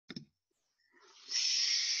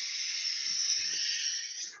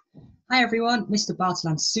Hi everyone, Mr.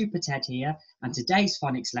 Bartland Super Ted here, and today's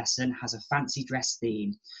phonics lesson has a fancy dress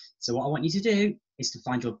theme. So what I want you to do is to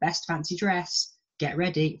find your best fancy dress, get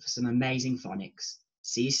ready for some amazing phonics.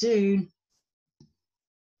 See you soon.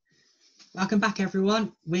 Welcome back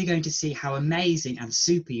everyone. We're going to see how amazing and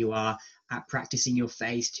super you are at practicing your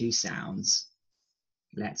phase 2 sounds.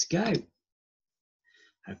 Let's go.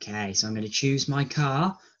 Okay, so I'm going to choose my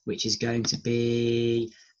car, which is going to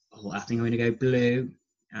be, I think I'm going to go blue.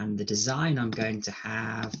 And the design I'm going to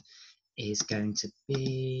have is going to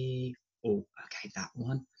be, that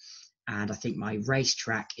one. And I think my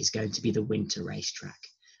racetrack is going to be the winter racetrack.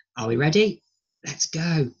 Are we ready? Let's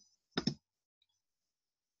go.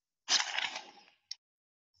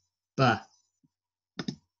 B.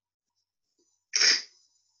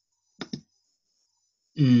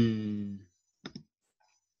 N.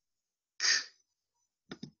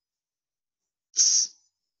 S.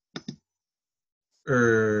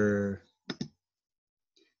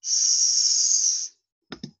 S.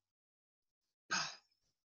 P.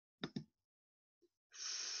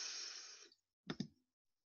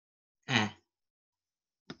 E.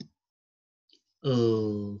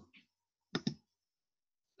 O.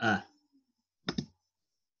 A.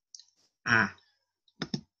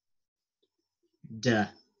 D.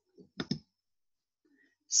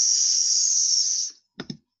 S.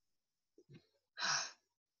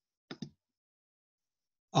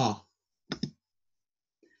 O.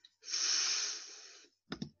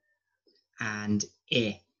 And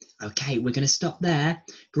I. Okay, we're going to stop there.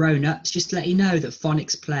 Grown-ups, just to let you know that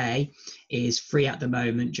Phonics Play is free at the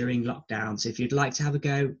moment during lockdown. So if you'd like to have a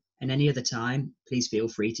go at any other time, please feel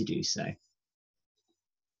free to do so.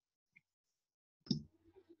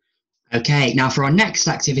 Okay, now for our next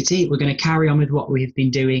activity, we're going to carry on with what we've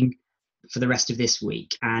been doing for the rest of this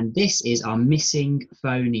week. And this is our missing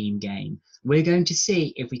phoneme game. We're going to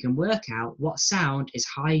see if we can work out what sound is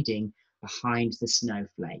hiding behind the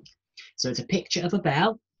snowflake. So it's a picture of a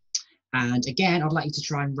bell. And again, I'd like you to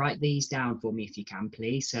try and write these down for me if you can,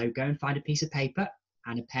 please. So go and find a piece of paper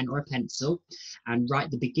and a pen or a pencil and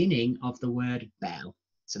write the beginning of the word bell.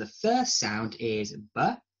 So the first sound is B,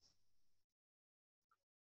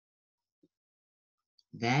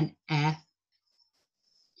 then E.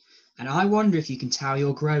 And I wonder if you can tell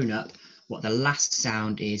your grown-up what the last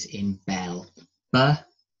sound is in bell. B,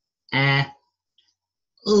 E,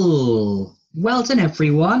 O. Well done,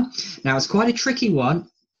 everyone. Now, it's quite a tricky one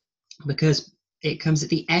because it comes at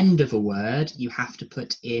the end of a word. You have to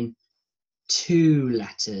put in 2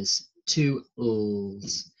 letters, 2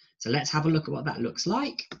 U's. So let's have a look at what that looks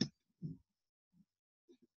like.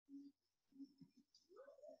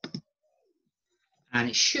 And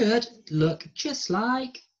it should look just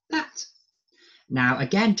like that. Now,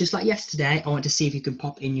 again, just like yesterday, I want to see if you can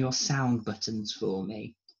pop in your sound buttons for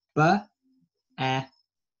me. B, E,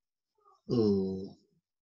 O.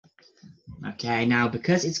 Okay, now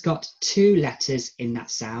because it's got 2 letters in that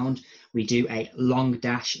sound, we do a long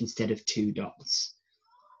dash instead of 2 dots.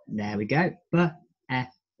 There we go. B, E,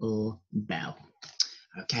 O, bell.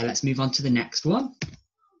 Okay, let's move on to the next one.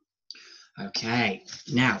 Okay,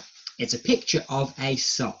 now it's a picture of a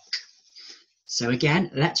sock. So again,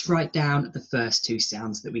 let's write down the first 2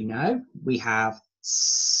 sounds that we know. We have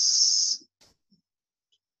S,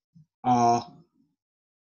 R,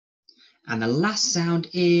 and the last sound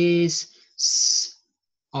is S,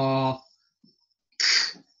 R,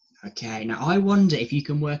 K. Okay, now I wonder if you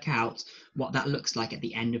can work out what that looks like at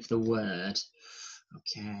the end of the word.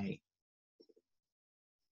 Okay.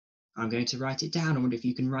 I'm going to write it down. I wonder if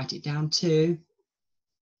you can write it down too.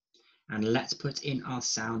 And let's put in our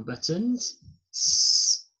sound buttons.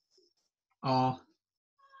 S, R,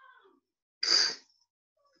 K.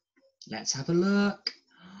 Let's have a look.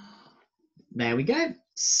 There we go.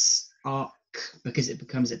 S, R, K. Because it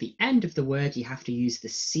becomes at the end of the word, you have to use the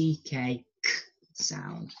CK K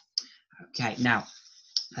sound. Okay, now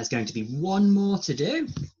there's going to be one more to do.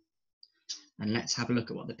 And let's have a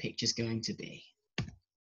look at what the picture's going to be.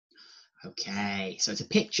 Okay, so it's a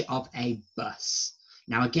picture of a bus.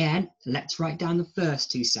 Now again, let's write down the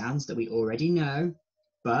first 2 sounds that we already know.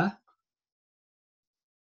 B,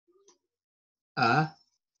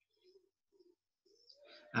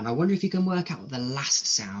 and I wonder if you can work out what the last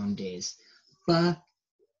sound is. B,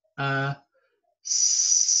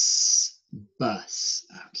 S, bus.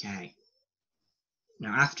 Okay.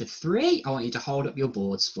 Now after 3, I want you to hold up your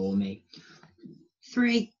boards for me.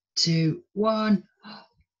 3, 2, 1.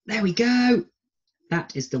 There we go.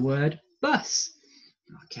 That is the word bus.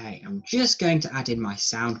 Okay, I'm just going to add in my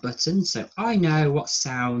sound button so I know what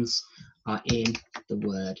sounds are in the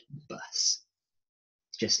word bus.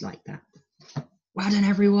 Just like that. Well done,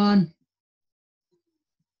 everyone.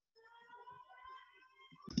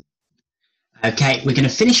 Okay, we're going to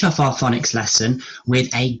finish off our phonics lesson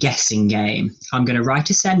with a guessing game. I'm going to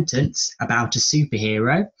write a sentence about a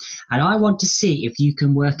superhero, and I want to see if you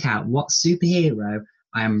can work out what superhero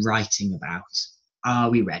I am writing about.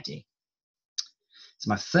 Are we ready? So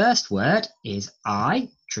my first word is I,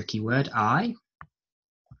 tricky word I.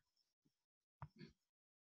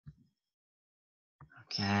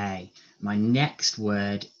 Okay, my next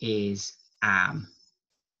word is am.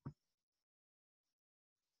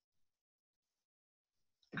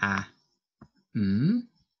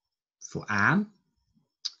 For am.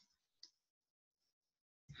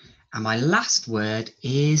 And my last word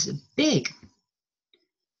is big.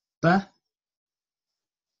 B, I,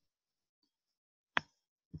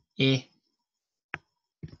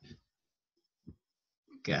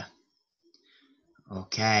 g.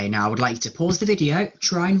 Okay, now I would like you to pause the video,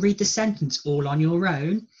 try and read the sentence all on your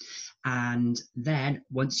own, and then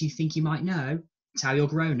once you think you might know, tell your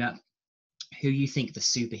grown-up who you think the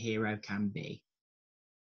superhero can be.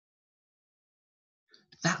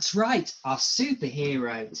 That's right, our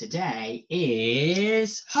superhero today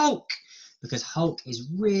is Hulk, because Hulk is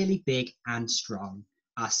really big and strong.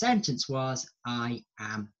 Our sentence was, I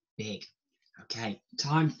am big. Okay,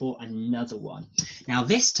 time for another one. Now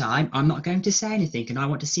this time I'm not going to say anything, and I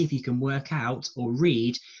want to see if you can work out or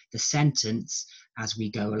read the sentence as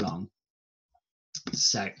we go along.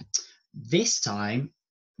 So this time,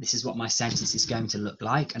 this is what my sentence is going to look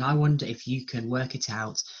like, and I wonder if you can work it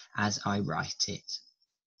out as I write it.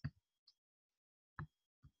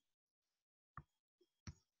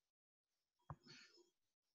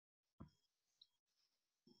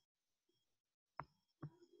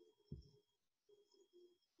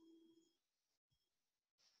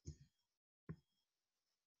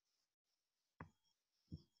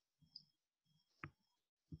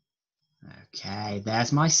 Okay,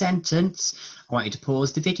 there's my sentence. I want you to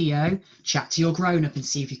pause the video, chat to your grown-up and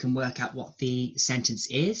see if you can work out what the sentence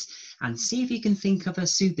is, and see if you can think of a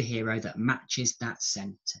superhero that matches that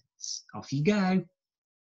sentence. Off you go.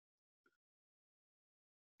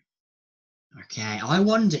 Okay, I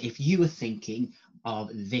wonder if you were thinking of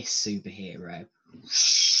this superhero.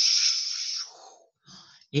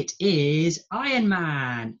 It is Iron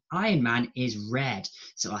Man. Iron Man is red.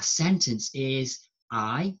 So our sentence is,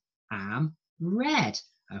 I am red.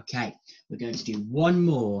 Okay, we're going to do one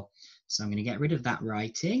more. So I'm going to get rid of that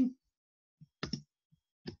writing.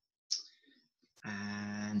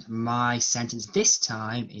 And my sentence this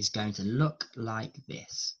time is going to look like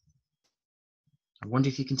this. I wonder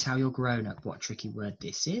if you can tell your grown-up what tricky word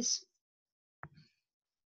this is.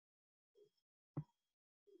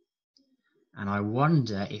 And I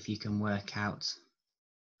wonder if you can work out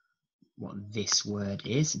what this word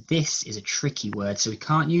is. This is a tricky word, so we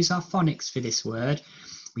can't use our phonics for this word.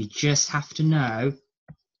 We just have to know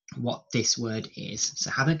what this word is.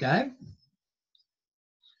 So have a go.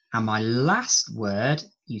 And my last word,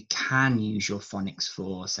 you can use your phonics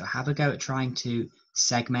for. So have a go at trying to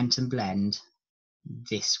segment and blend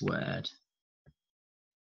this word.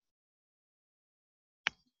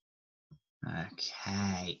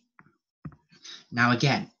 Okay. Now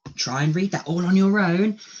again, try and read that all on your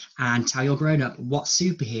own and tell your grown-up what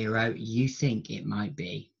superhero you think it might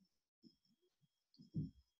be.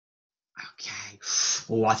 Okay.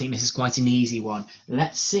 Oh, I think this is quite an easy one.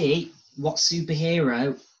 Let's see what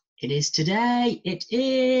superhero it is today. It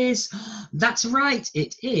is, that's right,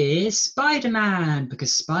 it is Spider-Man,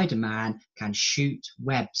 because Spider-Man can shoot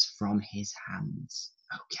webs from his hands.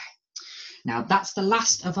 Okay. Now that's the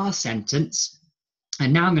last of our sentence.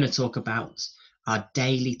 And now I'm going to talk about our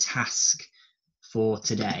daily task for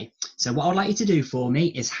today. So what I'd like you to do for me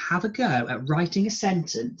is have a go at writing a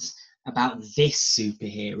sentence about this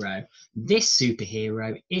superhero. This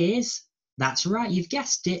superhero is, that's right, you've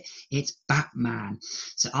guessed it, it's Batman.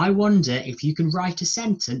 So I wonder if you can write a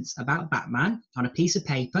sentence about Batman on a piece of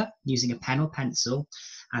paper using a pen or pencil,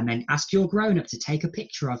 and then ask your grown-up to take a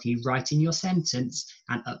picture of you writing your sentence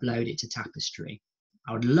and upload it to Tapestry.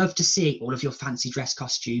 I would love to see all of your fancy dress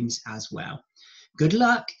costumes as well. Good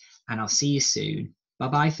luck, and I'll see you soon.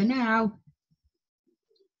 Bye-bye for now.